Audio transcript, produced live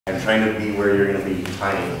I'm trying to be where you're going to be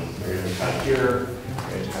tying. You're going to tie here, you're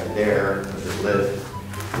going to tie there, with your lid.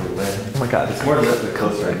 Oh my god. It's more or less the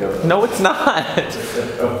closer I go. No, it's not.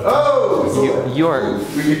 Oh! You are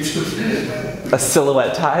a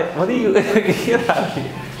silhouette tie. What are you? Get out of here.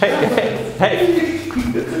 Hey.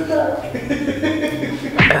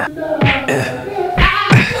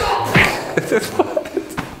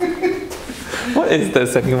 What is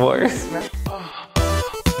this anymore?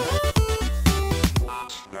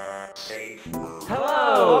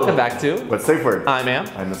 Hello! Welcome back to What's Safeword? I'm Am.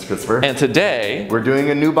 I'm Mr. Christopher. And today we're doing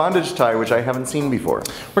a new bondage tie, which I haven't seen before.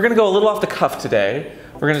 We're gonna go a little off the cuff today.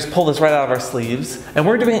 We're gonna just pull this right out of our sleeves. And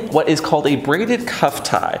we're doing what is called a braided cuff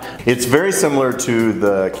tie. It's very similar to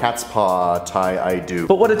the cat's paw tie I do.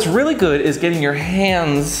 But what it's really good is getting your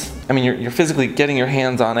hands, you're physically getting your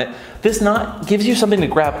hands on it. This knot gives you something to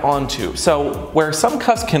grab onto. So where some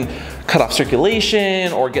cuffs can cut off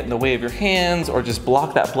circulation or get in the way of your hands or just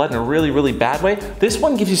block that blood in a really, really bad way, this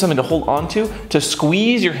one gives you something to hold onto to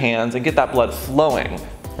squeeze your hands and get that blood flowing.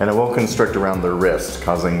 And it won't constrict around the wrist,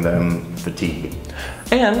 causing them fatigue.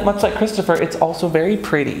 And much like Christopher, it's also very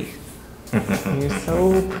pretty. You're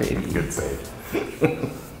so pretty. Good save.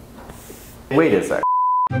 Wait a sec.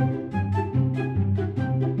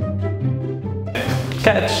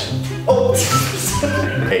 Catch. Oh!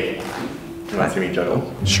 Hey, you want to see me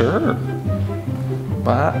juggle? Sure.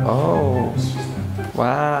 Wow. Oh.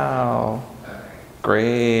 Wow.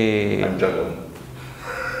 Great. I'm juggling.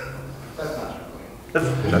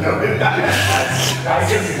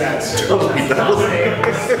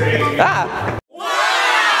 Ah!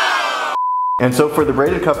 And so for the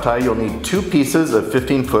braided cuff tie, you'll need 2 pieces of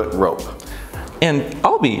 15-foot rope. And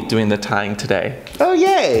I'll be doing the tying today. Oh,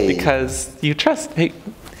 yay! Because you trust. Hey,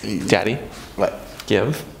 Daddy. What?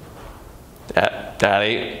 Give.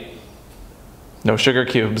 Daddy. No sugar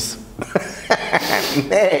cubes.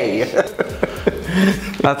 Nay!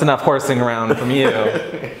 That's enough horsing around from you.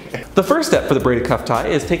 The first step for the braided cuff tie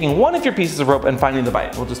is taking one of your pieces of rope and finding the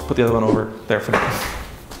bite. We'll just put the other one over there for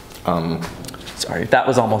now. Sorry, that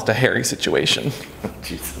was almost a hairy situation.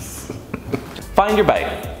 Jesus. Find your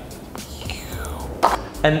bite.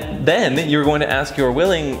 And then you're going to ask your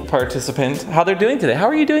willing participant how they're doing today. How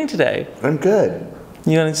are you doing today? I'm good.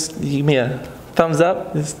 You want to give me a thumbs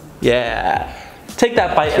up? Yeah. Take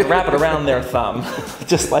that bite and wrap it around their thumb.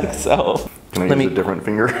 Just like so. Can I use a different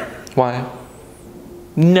finger? Why?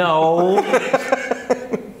 No.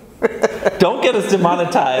 Don't get us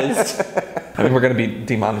demonetized. We're going to be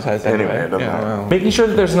demonetized anyway. It doesn't matter. Making sure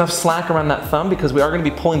that there's enough slack around that thumb because we are going to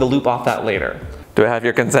be pulling the loop off that later. Do I have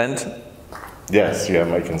your consent? Yes, you have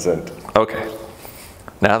my consent. Okay.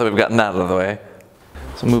 Now that we've gotten that out of the way.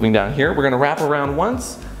 So moving down here, we're going to wrap around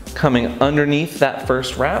once, coming underneath that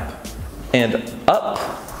first wrap and up.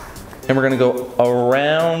 And we're going to go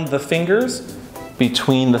around the fingers,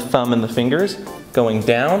 between the thumb and the fingers, going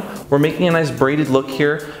down. We're making a nice braided look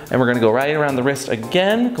here, and we're going to go right around the wrist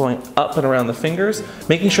again, going up and around the fingers,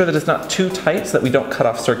 making sure that it's not too tight so that we don't cut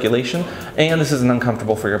off circulation, and this isn't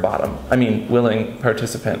uncomfortable for your bottom. Willing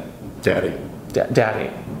participant. Daddy. Daddy.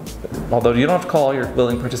 Although you don't have to call all your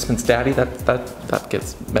willing participants daddy, that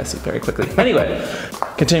gets messy very quickly. Anyway,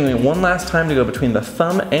 continuing one last time to go between the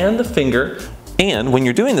thumb and the finger. And when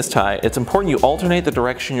you're doing this tie, it's important you alternate the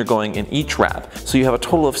direction you're going in each wrap. So you have a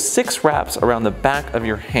total of 6 wraps around the back of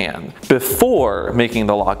your hand before making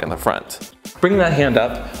the lock in the front. Bring that hand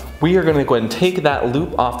up. We are going to go ahead and take that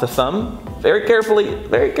loop off the thumb. Very carefully,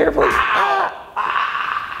 very carefully.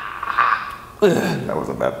 That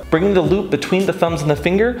wasn't bad. Bringing the loop between the thumbs and the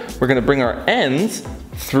finger, we're going to bring our ends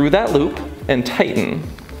through that loop and tighten.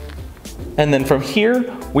 And then from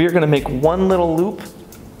here, we are going to make one little loop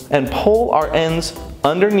and pull our ends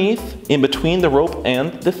underneath in between the rope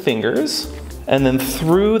and the fingers, and then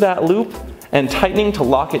through that loop and tightening to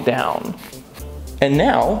lock it down. And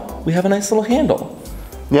now we have a nice little handle.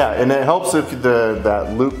 Yeah, and it helps if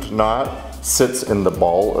that looped knot sits in the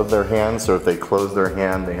ball of their hand, so if they close their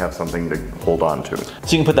hand, they have something to hold on to. So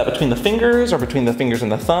you can put that between the fingers or between the fingers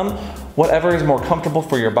and the thumb, whatever is more comfortable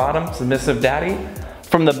for your bottom, submissive daddy.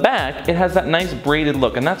 From the back, it has that nice braided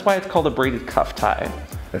look, and that's why it's called a braided cuff tie.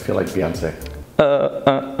 I feel like Beyonce.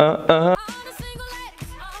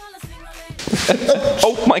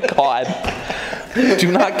 Oh my God.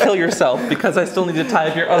 Do not kill yourself because I still need to tie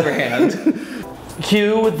up your other hand.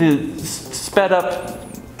 Cue the sped up,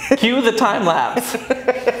 cue the time lapse.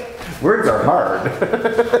 Words are hard.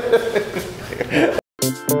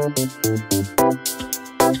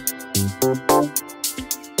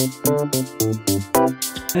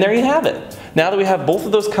 And there you have it. Now that we have both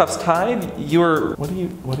of those cuffs tied, you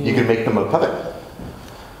can make them a puppet.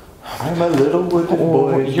 I'm a little wooden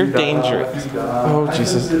boy. You're dangerous. Oh,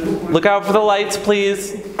 Jesus. Look out for the lights,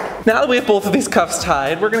 please. Now that we have both of these cuffs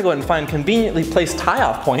tied, we're gonna go ahead and find conveniently placed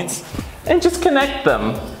tie-off points and just connect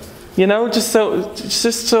them. You know, just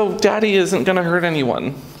so Daddy isn't gonna hurt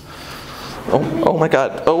anyone. Oh my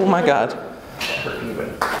God, oh my God.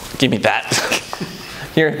 Give me that.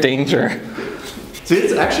 You're a danger. See,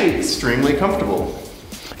 it's actually extremely comfortable.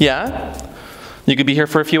 Yeah? You could be here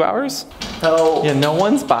for a few hours? Help. Yeah, no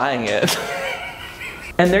one's buying it.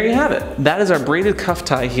 And there you have it. That is our braided cuff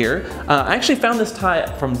tie here. I actually found this tie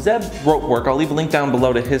from Zeb Rope Work. I'll leave a link down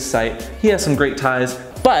below to his site. He has some great ties,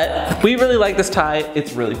 but we really like this tie.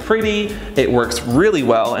 It's really pretty, it works really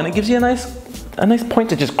well, and it gives you a nice point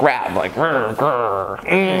to just grab, like just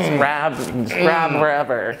grab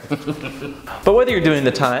wherever. But whether you're doing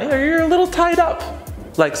the tie or you're a little tied up,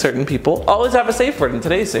 like certain people, always have a safe word, and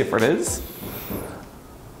today's safe word is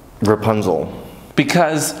Rapunzel.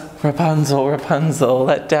 Because Rapunzel,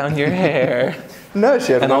 let down your hair. No,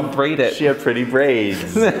 she had I'll braid it. She had pretty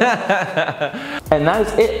braids. And that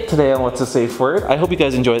is it today on What's a Safe Word. I hope you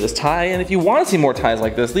guys enjoy this tie, and if you want to see more ties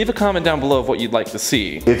like this, leave a comment down below of what you'd like to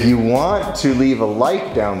see. If you want to leave a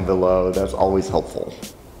like down below, that's always helpful.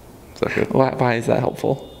 So why is that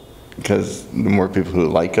helpful? Because the more people who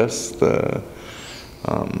like us, the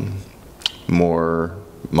more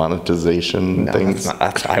monetization things.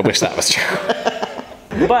 I wish that was true.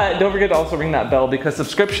 But don't forget to also ring that bell, because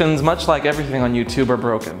subscriptions, much like everything on YouTube, are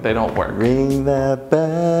broken. They don't work. Ring that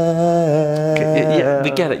bell. Yeah,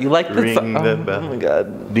 we get it. You like this? Ring the bell. Oh my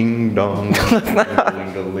God. Ding dong.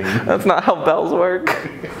 That's not how bells work.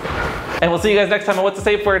 And we'll see you guys next time on What's a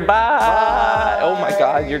Safe Word. Bye. Bye. Oh my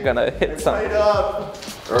God, you're gonna hit something. Right up.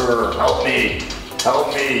 Help me.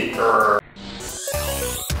 Help me.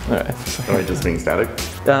 Alright. Am I just being static?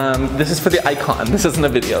 This is for the icon. This isn't a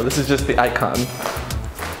video. This is just the icon.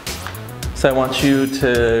 So I want you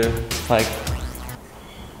to, like...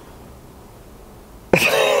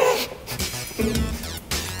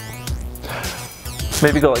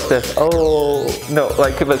 Maybe go like this. Oh, no,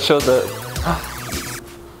 like let's show the...